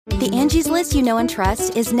The Angie's List you know and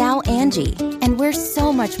trust is now Angie, and we're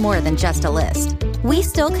so much more than just a list. We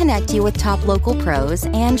still connect you with top local pros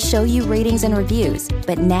and show you ratings and reviews,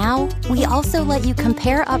 but now we also let you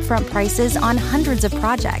compare upfront prices on hundreds of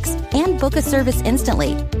projects and book a service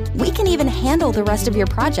instantly. We can even handle the rest of your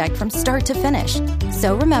project from start to finish.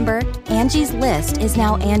 So remember, Angie's List is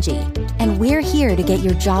now Angie, and we're here to get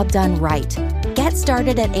your job done right. Get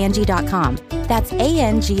started at Angie.com. That's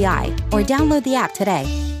ANGI, or download the app today.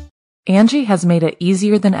 Angie has made it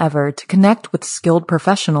easier than ever to connect with skilled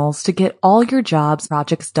professionals to get all your jobs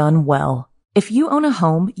projects done well. If you own a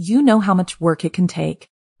home, you know how much work it can take,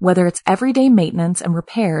 whether it's everyday maintenance and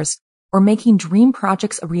repairs or making dream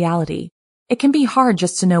projects a reality. It can be hard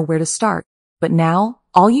just to know where to start, but now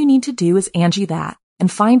all you need to do is Angie that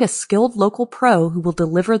and find a skilled local pro who will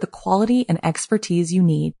deliver the quality and expertise you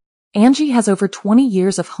need. Angie has over 20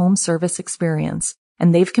 years of home service experience,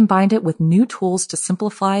 and they've combined it with new tools to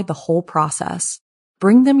simplify the whole process.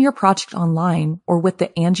 Bring them your project online or with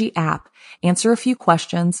the Angie app, answer a few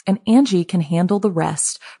questions, and Angie can handle the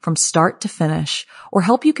rest from start to finish, or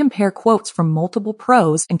help you compare quotes from multiple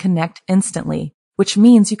pros and connect instantly, which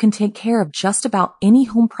means you can take care of just about any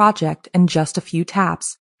home project in just a few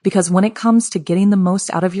taps. Because when it comes to getting the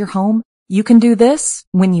most out of your home, you can do this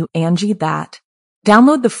when you Angie that.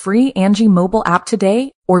 Download the free Angie mobile app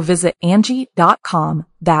today or visit Angie.com.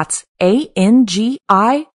 That's ANGI.com.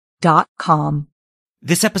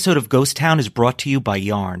 This episode of Ghost Town is brought to you by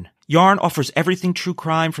Yarn. Yarn offers everything true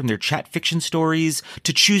crime, from their chat fiction stories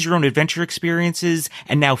to choose your own adventure experiences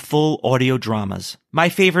and now full audio dramas. My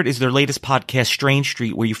favorite is their latest podcast, Strange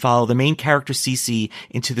Street, where you follow the main character Cece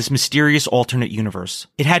into this mysterious alternate universe.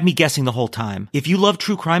 It had me guessing the whole time. If you love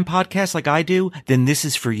true crime podcasts like I do, then this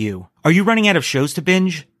is for you. Are you running out of shows to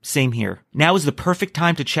binge? Same here. Now is the perfect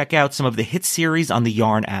time to check out some of the hit series on the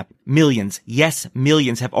Yarn app. Millions, yes,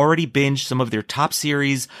 millions have already binged some of their top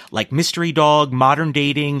series like Mystery Dog, Modern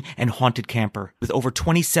Dating, and Haunted Camper. With over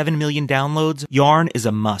 27 million downloads, Yarn is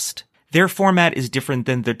a must. Their format is different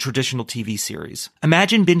than the traditional TV series.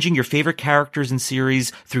 Imagine binging your favorite characters and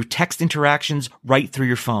series through text interactions right through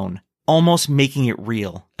your phone, almost making it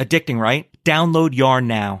real. Addicting, right? Download Yarn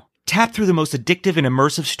now. Tap through the most addictive and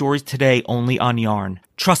immersive stories today only on Yarn.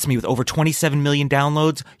 Trust me, with over 27 million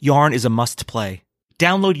downloads, Yarn is a must-play.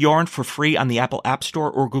 Download Yarn for free on the Apple App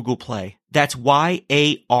Store or Google Play. That's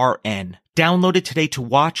YARN. Download it today to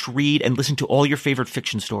watch, read, and listen to all your favorite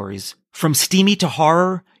fiction stories. From steamy to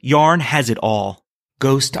horror, Yarn has it all.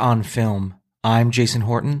 Ghost on Film. I'm Jason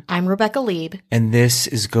Horton. I'm Rebecca Lieb. And this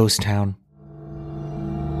is Ghost Town.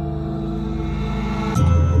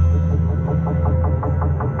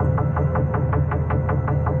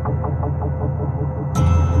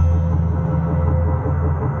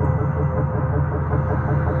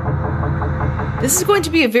 This is going to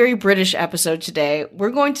be a very British episode today. We're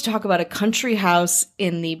going to talk about a country house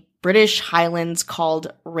in the British Highlands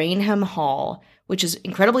called Rainham Hall, which is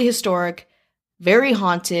incredibly historic, very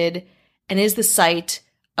haunted, and is the site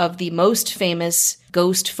of the most famous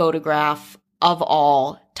ghost photograph of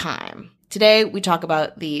all time. Today, we talk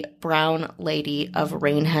about the Brown Lady of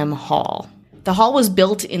Rainham Hall. The hall was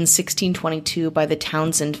built in 1622 by the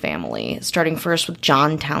Townsend family, starting first with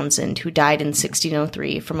John Townsend, who died in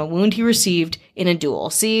 1603 from a wound he received in a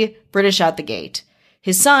duel. See, British out the gate.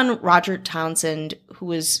 His son, Roger Townsend, who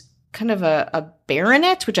was kind of a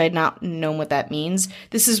baronet, which I had not known what that means.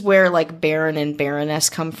 This is where like baron and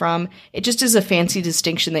baroness come from. It just is a fancy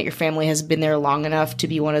distinction that your family has been there long enough to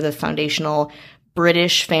be one of the foundational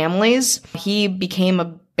British families. He became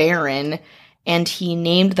a baron, and he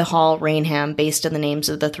named the hall Rainham based on the names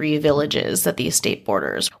of the three villages that the estate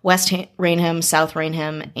borders: West Rainham, South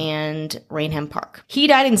Rainham, and Rainham Park. He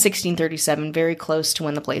died in 1637, very close to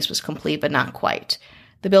when the place was complete, but not quite.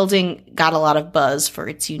 The building got a lot of buzz for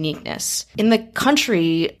its uniqueness. In the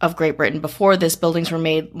country of Great Britain before this, buildings were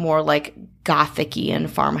made more like Gothic-y and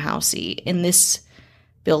farmhousey. In this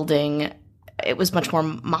building, it was much more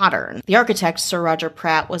modern. The architect, Sir Roger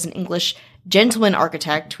Pratt, was an English gentleman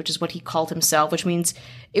architect, which is what he called himself, which means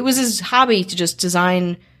it was his hobby to just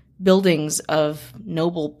design buildings of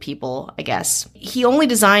noble people, I guess. He only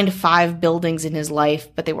designed 5 buildings in his life,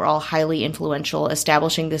 but they were all highly influential,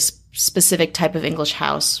 establishing this specific type of English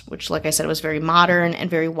house, which, like I said, was very modern and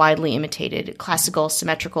very widely imitated. Classical,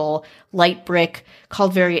 symmetrical, light brick,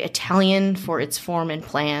 called very Italian for its form and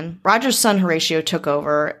plan. Roger's son Horatio took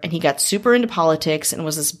over, and he got super into politics and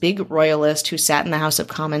was this big royalist who sat in the House of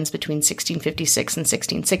Commons between 1656 and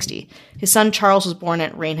 1660. His son Charles was born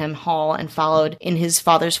at Rainham Hall and followed in his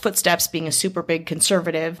father's footsteps, being a super big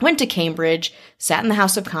conservative, went to Cambridge, sat in the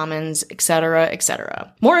House of Commons, etc.,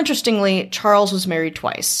 etc. More interestingly, Charles was married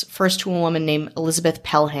twice, first to a woman named Elizabeth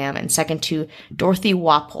Pelham and second to Dorothy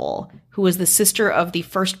Walpole, who was the sister of the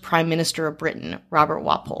first Prime Minister of Britain, Robert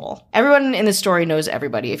Walpole. Everyone in this story knows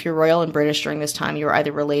everybody. If you're royal and British during this time, you were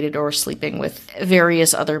either related or sleeping with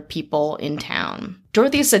various other people in town.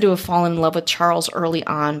 Dorothy is said to have fallen in love with Charles early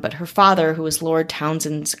on, but her father, who was Lord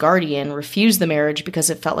Townsend's guardian, refused the marriage because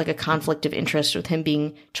it felt like a conflict of interest with him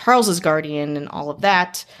being Charles's guardian and all of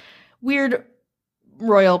that. Weird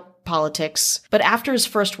royal politics. But after his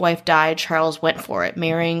first wife died, Charles went for it,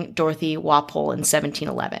 marrying Dorothy Walpole in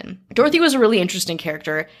 1711. Dorothy was a really interesting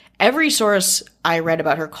character. Every source I read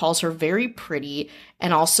about her calls her very pretty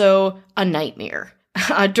and also a nightmare.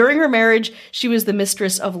 During her marriage, she was the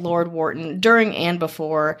mistress of Lord Wharton, during and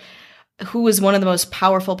before, who was one of the most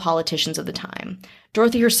powerful politicians of the time.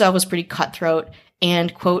 Dorothy herself was pretty cutthroat,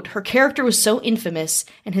 and, quote, her character was so infamous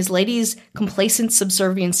and his lady's complacent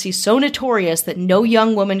subserviency so notorious that no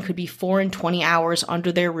young woman could be 24 hours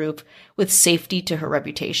under their roof with safety to her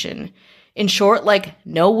reputation. In short, like,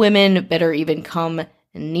 no women better even come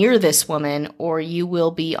near this woman or you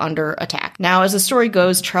will be under attack. Now, as the story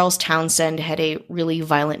goes, Charles Townshend had a really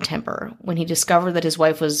violent temper. When he discovered that his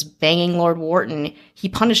wife was banging Lord Wharton, he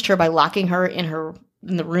punished her by locking her in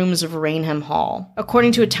the rooms of Rainham Hall.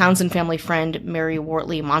 According to a Townsend family friend, Mary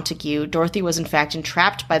Wortley Montague, Dorothy was in fact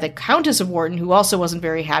entrapped by the Countess of Wharton, who also wasn't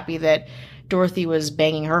very happy that Dorothy was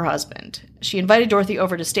banging her husband. She invited Dorothy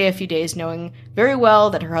over to stay a few days, knowing very well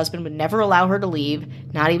that her husband would never allow her to leave,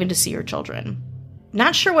 not even to see her children.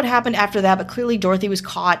 Not sure what happened after that, but clearly Dorothy was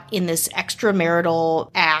caught in this extramarital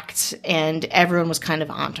act, and everyone was kind of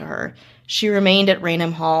onto her. She remained at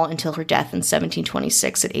Rainham Hall until her death in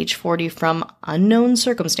 1726 at age 40 from unknown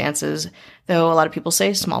circumstances, though a lot of people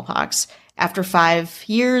say smallpox. After 5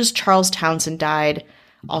 years, Charles Townshend died,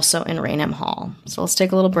 also in Rainham Hall. So let's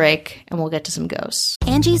take a little break, and we'll get to some ghosts.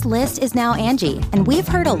 Angie's List is now Angie, and we've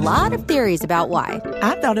heard a lot of theories about why.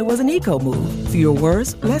 I thought it was an eco move. Fewer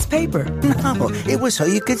words, less paper. No, it was so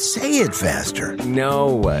you could say it faster.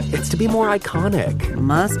 No, it's to be more iconic.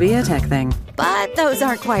 Must be a tech thing. But those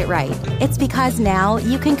aren't quite right. It's because now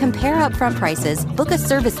you can compare upfront prices, book a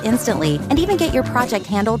service instantly, and even get your project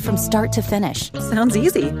handled from start to finish. Sounds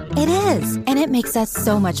easy. It is, and it makes us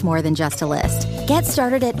so much more than just a list. Get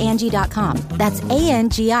started at Angie.com. That's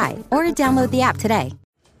ANGI, or download the app today.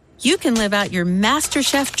 You can live out your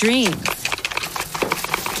MasterChef dreams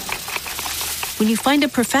when you find a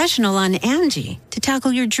professional on Angie to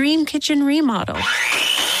tackle your dream kitchen remodel.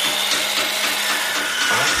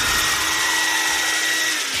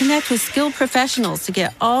 Connect with skilled professionals to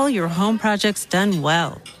get all your home projects done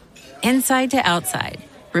well. Inside to outside,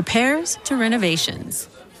 repairs to renovations.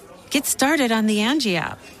 Get started on the Angie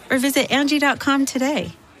app or visit Angie.com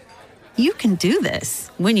today. You can do this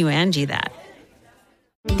when you Angie that.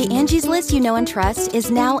 The Angie's List you know and trust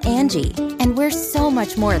is now Angie, and we're so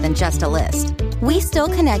much more than just a list. We still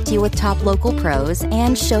connect you with top local pros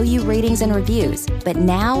and show you ratings and reviews, but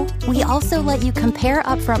now we also let you compare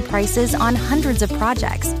upfront prices on hundreds of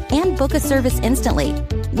projects and book a service instantly.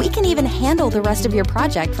 We can even handle the rest of your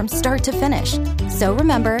project from start to finish. So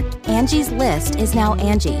remember, Angie's List is now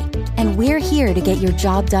Angie, and we're here to get your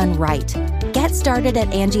job done right. Get started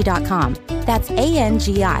at Angie.com. That's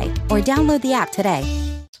ANGI, or download the app today.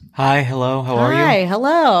 Hi, hello, how are you? Hi,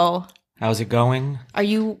 hello. How's it going? Are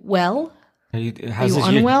you well? How's you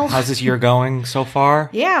unwell? How's this year going so far?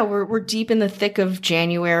 Yeah, we're deep in the thick of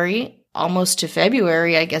January, almost to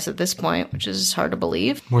February, I guess, at this point, which is hard to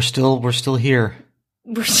believe. We're still here.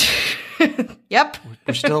 Yep.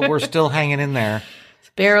 We're still hanging in there.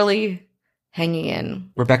 Barely hanging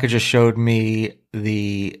in. Rebecca just showed me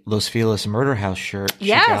the Los Feliz Murder House shirt she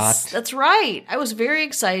got. That's right. I was very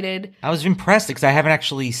excited. I was impressed because I haven't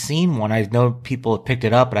actually seen one. I know people have picked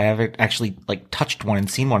it up, but I haven't actually touched one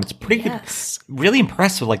and seen one. It's pretty good. Really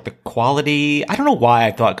impressed with the quality. I don't know why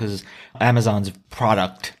I thought, because Amazon's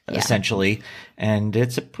product essentially, and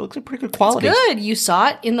it looks a pretty good quality. It's good. You saw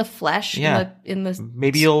it in the flesh. Yeah. In the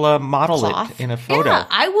maybe you'll model cloth. it in a photo. Yeah,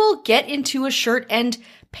 I will get into a shirt and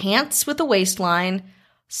pants with a waistline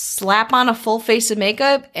slap on a full face of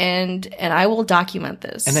makeup, and I will document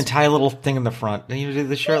this. And then tie a little thing in the front. Then you do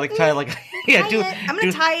the shirt, like tie like yeah. I'm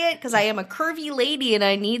gonna tie it because I am a curvy lady and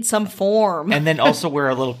I need some form. And then also wear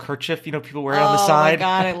a little kerchief. People wear it on the side. Oh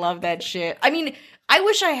my god, I love that shit. I mean, I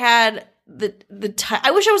wish I had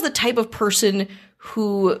I wish I was the type of person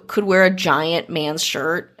who could wear a giant man's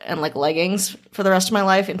shirt and like leggings for the rest of my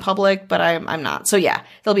life in public, but I'm not. So yeah,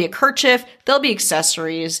 there'll be a kerchief, there'll be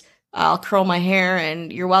accessories. I'll curl my hair,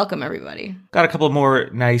 and you're welcome, everybody. Got a couple more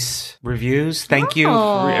nice reviews. Thank you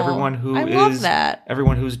for everyone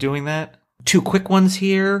everyone who's doing that. 2 quick ones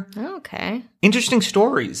here. Okay. Interesting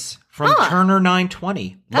stories from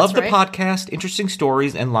Turner920. Love the podcast, interesting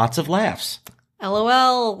stories, and lots of laughs.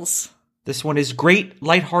 LOLs. This one is great,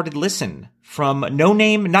 lighthearted listen from No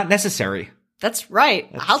Name Not Necessary. That's right.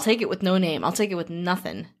 I'll take it with no name. I'll take it with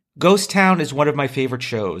nothing. Ghost Town is one of my favorite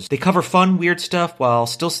shows. They cover fun, weird stuff while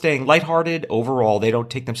still staying lighthearted. Overall, they don't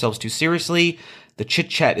take themselves too seriously. The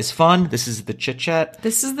chit-chat is fun. This is the chit-chat.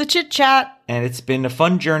 This is the chit-chat. And it's been a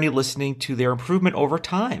fun journey listening to their improvement over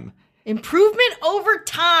time. Improvement over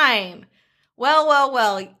time. Well.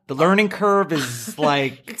 The learning curve is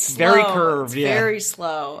like it's very slow. curved. It's very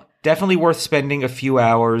slow. Definitely worth spending a few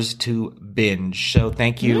hours to binge. So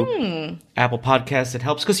thank you, Apple Podcasts. It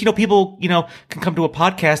helps because, people, can come to a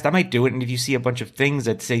podcast. I might do it. And if you see a bunch of things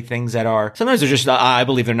that say things that are, sometimes they're just, I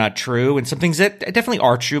believe they're not true. And some things that definitely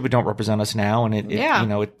are true, but don't represent us now. And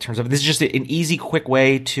it turns out this is just an easy, quick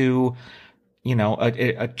way to,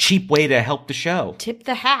 a cheap way to help the show. Tip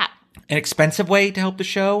the hat. An expensive way to help the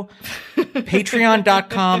show?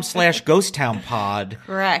 Patreon.com/GhostTownPod.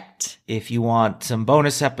 Correct. If you want some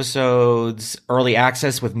bonus episodes, early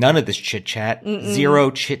access with none of this chit-chat,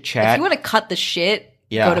 zero chit-chat. If you want to cut the shit,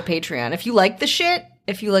 go to Patreon. If you like the shit,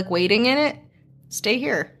 if you like waiting in it, stay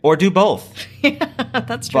here. Or do both. Yeah,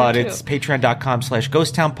 that's true But too. it's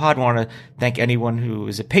patreon.com/GhostTownPod. I want to thank anyone who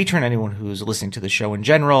is a patron, anyone who's listening to the show in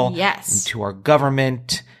general. Yes. And to our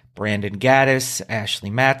government, Brandon Gaddis, Ashley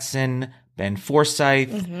Matson, Ben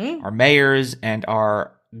Forsyth, our mayors, and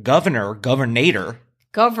our governator,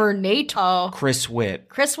 Chris Witt.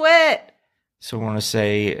 Chris Witt. So we want to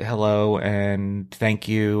say hello and thank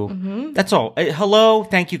you. That's all. Hello,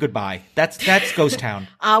 thank you, goodbye. That's Ghost Town.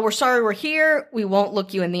 We're sorry we're here. We won't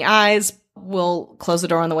look you in the eyes. We'll close the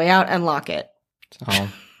door on the way out and lock it. So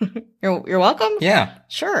You're welcome? yeah.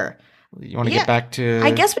 Sure. You want to get back to...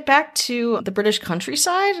 I guess back to the British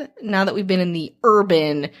countryside, now that we've been in the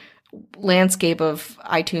urban landscape of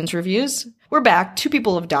iTunes reviews. We're back. 2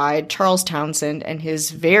 people have died, Charles Townsend and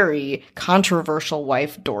his very controversial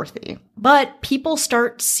wife, Dorothy. But people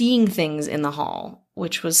start seeing things in the hall,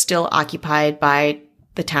 which was still occupied by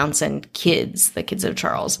the Townsend kids, the kids of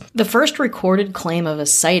Charles. The first recorded claim of a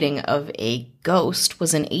sighting of a ghost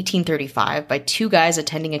was in 1835 by 2 guys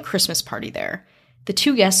attending a Christmas party there. The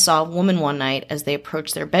 2 guests saw a woman one night as they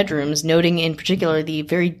approached their bedrooms, noting in particular the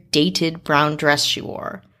very dated brown dress she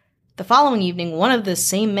wore. The following evening, one of the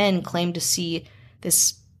same men claimed to see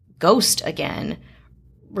this ghost again,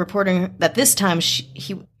 reporting that this time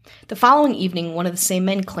The following evening, one of the same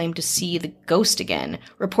men claimed to see the ghost again,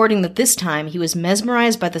 reporting that this time he was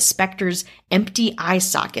mesmerized by the specter's empty eye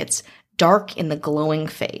sockets, dark in the glowing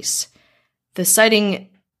face. The sighting,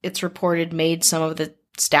 it's reported, made some of the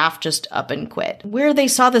staff just up and quit. Where they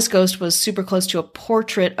saw this ghost was super close to a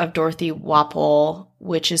portrait of Dorothy Walpole,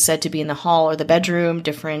 which is said to be in the hall or the bedroom.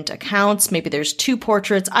 Different accounts. Maybe there's 2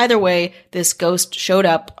 portraits. Either way, this ghost showed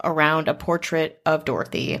up around a portrait of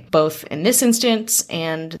Dorothy, both in this instance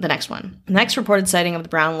and the next one. The next reported sighting of the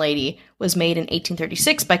Brown Lady was made in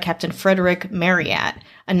 1836 by Captain Frederick Marryat,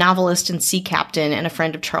 a novelist and sea captain and a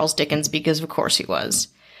friend of Charles Dickens, because of course he was.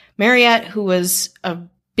 Marryat, who was a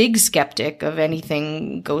big skeptic of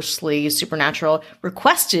anything ghostly, supernatural,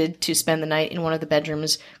 requested to spend the night in one of the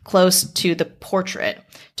bedrooms close to the portrait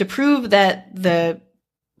to prove that the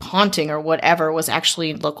haunting or whatever was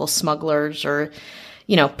actually local smugglers or,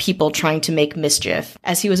 people trying to make mischief.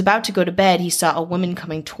 As he was about to go to bed, he saw a woman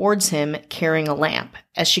coming towards him carrying a lamp.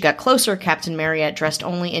 As she got closer, Captain Marryat, dressed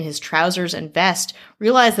only in his trousers and vest,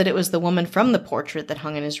 realized that it was the woman from the portrait that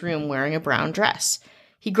hung in his room wearing a brown dress.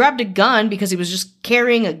 He grabbed a gun because he was just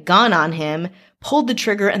carrying a gun on him, pulled the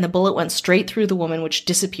trigger, and the bullet went straight through the woman, which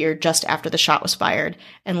disappeared just after the shot was fired.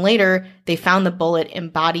 And later, they found the bullet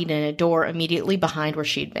embodied in a door immediately behind where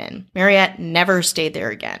she'd been. Marryat never stayed there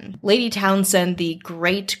again. Lady Townsend, the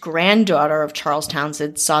great-granddaughter of Charles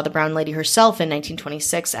Townsend, saw the Brown Lady herself in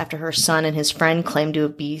 1926 after her son and his friend claimed to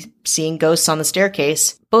be seeing ghosts on the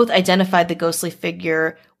staircase. Both identified the ghostly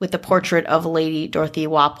figure with the portrait of Lady Dorothy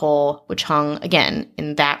Walpole, which hung, again,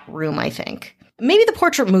 in that room, I think. Maybe the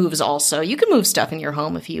portrait moves also. You can move stuff in your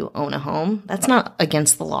home if you own a home. That's not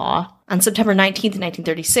against the law. On September 19th,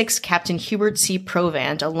 1936, Captain Hubert C.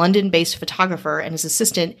 Provand, a London-based photographer, and his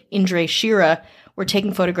assistant, Indre Shira, were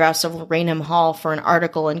taking photographs of Rainham Hall for an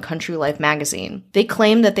article in Country Life magazine. They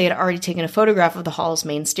claimed that they had already taken a photograph of the hall's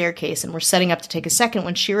main staircase and were setting up to take a second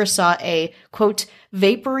when Shira saw a, quote,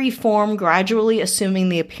 vapory form gradually assuming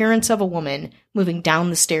the appearance of a woman moving down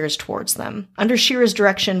the stairs towards them. Under Shira's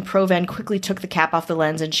direction, Provand quickly took the cap off the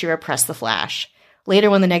lens and Shira pressed the flash. Later,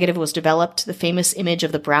 when the negative was developed, the famous image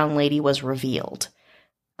of the brown lady was revealed.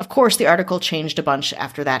 Of course, the article changed a bunch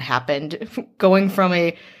after that happened, going from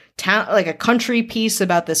a town, like a country piece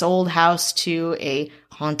about this old house to a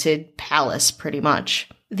haunted palace, pretty much.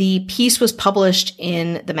 The piece was published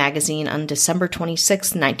in the magazine on December 26,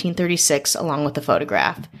 1936, along with the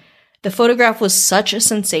photograph. The photograph was such a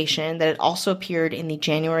sensation that it also appeared in the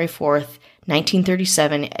January 4th,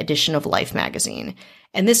 1937 edition of Life magazine.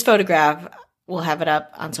 And this photograph, we'll have it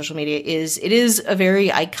up on social media, it is a very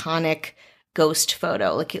iconic ghost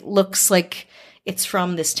photo. Like, it looks like it's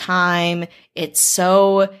from this time. It's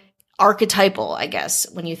so archetypal, I guess,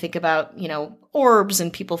 when you think about, orbs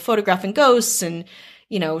and people photographing ghosts and,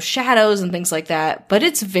 shadows and things like that. But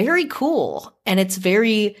it's very cool and it's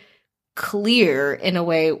very clear in a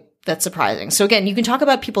way that's surprising. So again, you can talk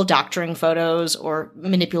about people doctoring photos or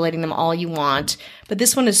manipulating them all you want, but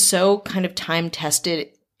this one is so kind of time-tested.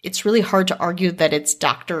 It's really hard to argue that it's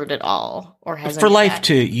doctored at all or has for Life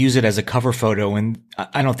to use it as a cover photo. And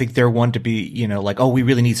I don't think they're one to be, like, oh, we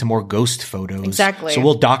really need some more ghost photos. Exactly. So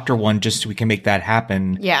we'll doctor one just so we can make that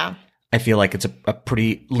happen. Yeah. I feel like it's a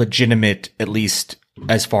pretty legitimate, at least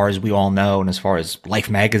as far as we all know, and as far as Life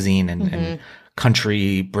magazine and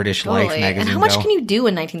country British Life magazine. And how much can you do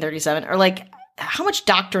in 1937? Or like, how much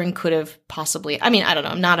doctoring could have possibly, I don't know,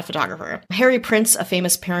 I'm not a photographer. Harry Prince, a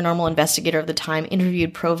famous paranormal investigator of the time,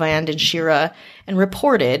 interviewed Provand and Shira and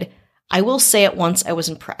reported, I will say at once I was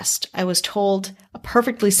impressed. I was told a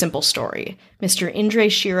perfectly simple story. Mr. Indre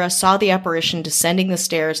Shira saw the apparition descending the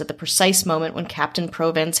stairs at the precise moment when Captain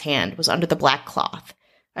Provand's hand was under the black cloth.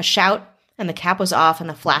 A shout, and the cap was off and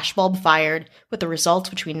the flashbulb fired, with the result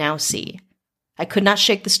which we now see. I could not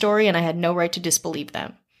shake the story, and I had no right to disbelieve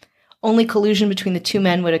them. Only collusion between the two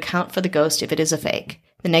men would account for the ghost if it is a fake.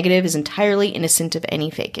 The negative is entirely innocent of any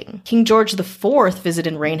faking. King George IV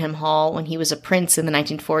visited Rainham Hall when he was a prince in the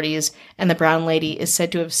 1940s, and the brown lady is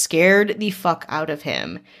said to have scared the fuck out of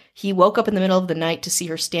him. He woke up in the middle of the night to see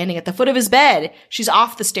her standing at the foot of his bed. She's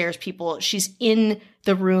off the stairs, people. She's in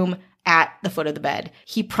the room at the foot of the bed.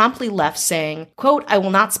 He promptly left, saying, quote, I will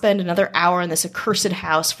not spend another hour in this accursed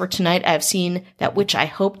house, for tonight I have seen that which I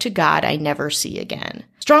hope to God I never see again.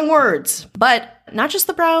 Strong words, but not just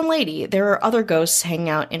the brown lady. There are other ghosts hanging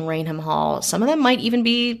out in Rainham Hall. Some of them might even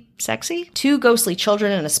be sexy. 2 ghostly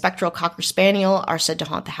children and a spectral cocker spaniel are said to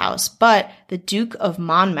haunt the house, but the Duke of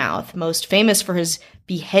Monmouth, most famous for his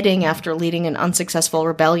beheading after leading an unsuccessful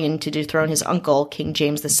rebellion to dethrone his uncle, King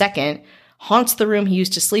James II, haunts the room he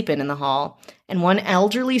used to sleep in the hall, and one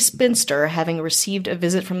elderly spinster, having received a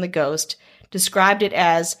visit from the ghost, described it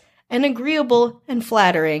as an agreeable and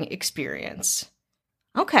flattering experience.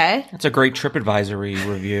 Okay. That's a great TripAdvisor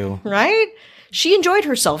review. Right? She enjoyed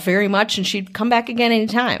herself very much, and she'd come back again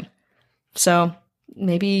anytime. So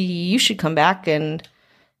maybe you should come back and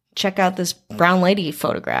check out this brown lady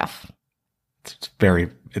photograph.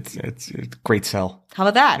 It's a great sell. How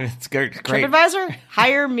about that? It's great. TripAdvisor,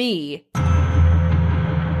 hire me.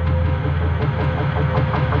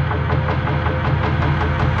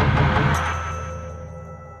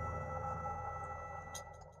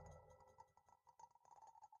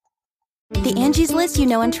 The Angie's List you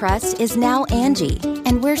know and trust is now Angie,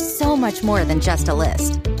 and we're so much more than just a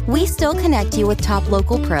list. We still connect you with top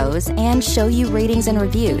local pros and show you ratings and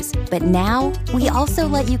reviews, but now we also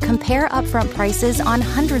let you compare upfront prices on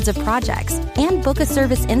hundreds of projects and book a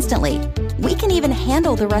service instantly. We can even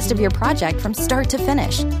handle the rest of your project from start to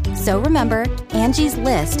finish. So remember, Angie's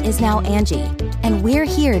List is now Angie, and we're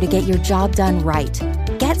here to get your job done right.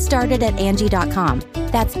 Get started at Angie.com.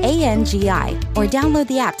 That's ANGI, or download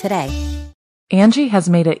the app today. Angie has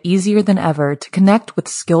made it easier than ever to connect with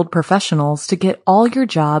skilled professionals to get all your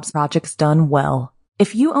jobs projects done well.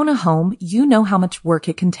 If you own a home, you know how much work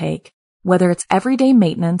it can take, whether it's everyday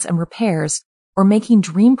maintenance and repairs or making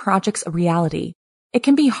dream projects a reality. It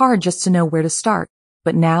can be hard just to know where to start,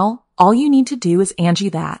 but now all you need to do is Angie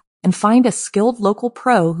that and find a skilled local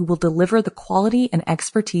pro who will deliver the quality and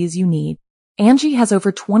expertise you need. Angie has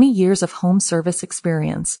over 20 years of home service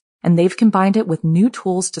experience, and they've combined it with new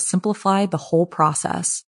tools to simplify the whole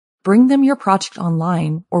process. Bring them your project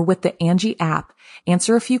online or with the Angie app,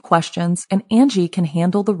 answer a few questions, and Angie can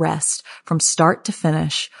handle the rest from start to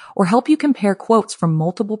finish or help you compare quotes from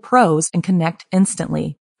multiple pros and connect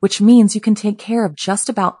instantly, which means you can take care of just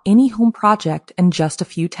about any home project in just a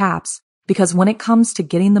few taps. Because when it comes to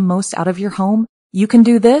getting the most out of your home, you can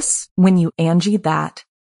do this when you Angie that.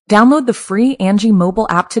 Download the free Angie mobile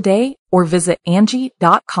app today or visit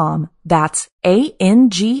Angie.com. That's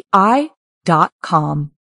ANGI.com.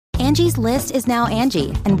 Angie's List is now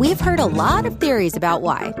Angie, and we've heard a lot of theories about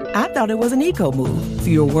why. I thought it was an eco move.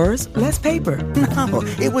 Fewer words, less paper. No,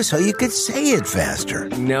 it was so you could say it faster.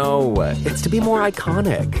 No, it's to be more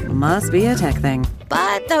iconic. Must be a tech thing.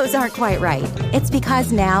 But those aren't quite right. It's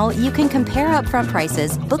because now you can compare upfront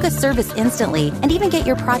prices, book a service instantly, and even get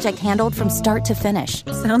your project handled from start to finish.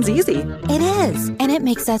 Sounds easy. It is, and it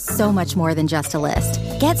makes us so much more than just a list.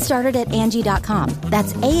 Get started at Angie.com.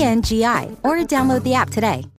 That's ANGI, or download the app today.